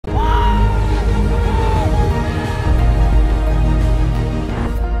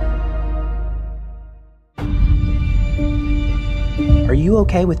you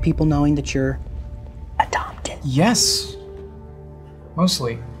okay with people knowing that you're adopted? Yes.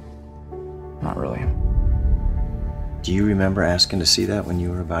 Mostly. Not really. Do you remember asking to see that when you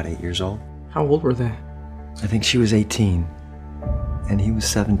were about 8 years old? How old were they? I think she was 18, and he was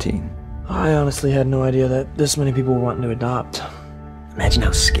 17. I honestly had no idea that this many people were wanting to adopt. Imagine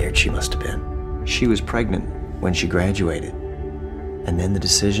how scared she must have been. She was pregnant when she graduated, and then the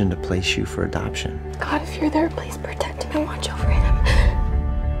decision to place you for adoption. God, if you're there, please protect him and watch over him.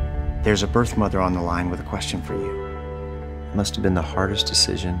 There's a birth mother on the line with a question for you. It must have been the hardest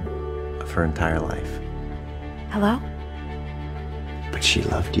decision of her entire life. Hello? But she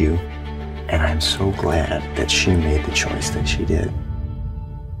loved you, and I'm so glad that she made the choice that she did.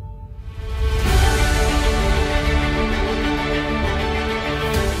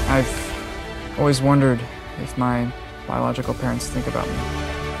 I've always wondered if my biological parents think about me.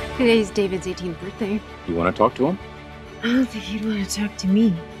 Today's David's 18th birthday. You want to talk to him? I don't think he'd want to talk to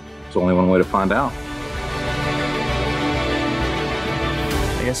me. There's only one way to find out.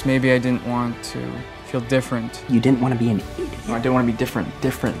 I guess maybe I didn't want to feel different. You didn't want to be an idiot. I didn't want to be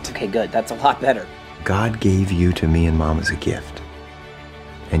different. Okay, good. That's a lot better. God gave you to me and Mom as a gift,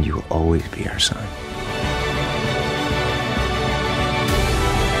 and you will always be our son.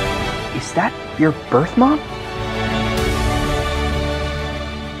 Is that your birth mom?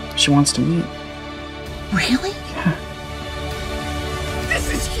 She wants to meet. Really? Yeah.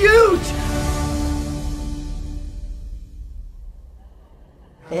 This is huge!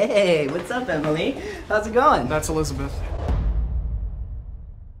 Hey, what's up, Emily? How's it going? That's Elizabeth.